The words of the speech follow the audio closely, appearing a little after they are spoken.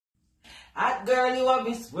Hot girl, you of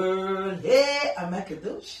this world. Hey, I'm Macka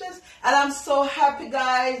Diamond. And I'm so happy,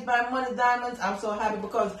 guys, by Macka Diamond. I'm so happy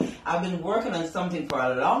because I've been working on something for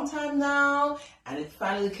a long time now. And it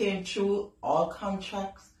finally came through. All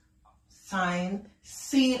contracts signed,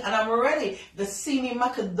 sealed, and I'm ready. The See Me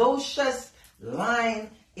Macka Diamond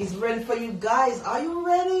line is ready for you guys. Are you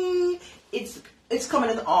ready? It's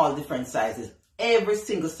coming in all different sizes. Every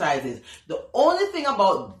single sizes. The only thing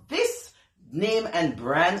about this name and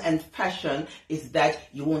brand and fashion is that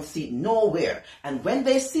you won't see it nowhere. And when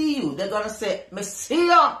they see you, they're gonna say, "Me see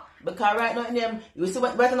ya." Because right now in them, you see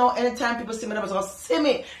what right now, anytime people see me, they're gonna see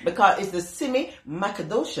me because it's the See Me Macka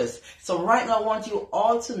Diamond. So right now I want you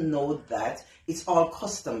all to know that it's all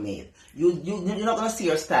custom made. You're not gonna see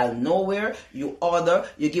your style nowhere. You order,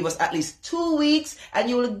 you give us at least 2 weeks, and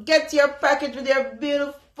you will get your package with your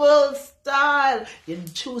beautiful style. You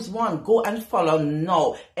choose one. Go and follow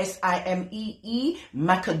now. SIMEE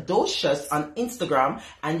Macka Diamond on Instagram,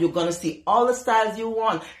 and you're gonna see all the styles you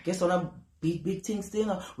want. Guess what? Big things there. You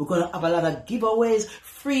know? We're gonna have a lot of giveaways,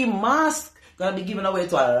 free masks. Gonna be giving away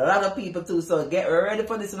to a lot of people too. So get ready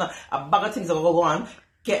for this. You know? A bag of things are gonna go on.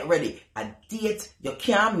 Get ready. A date you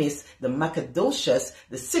can't miss. The Macka Diamond,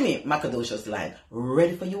 the See Me Macka Diamond line.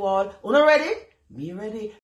 Ready for you all? Una ready? Me ready.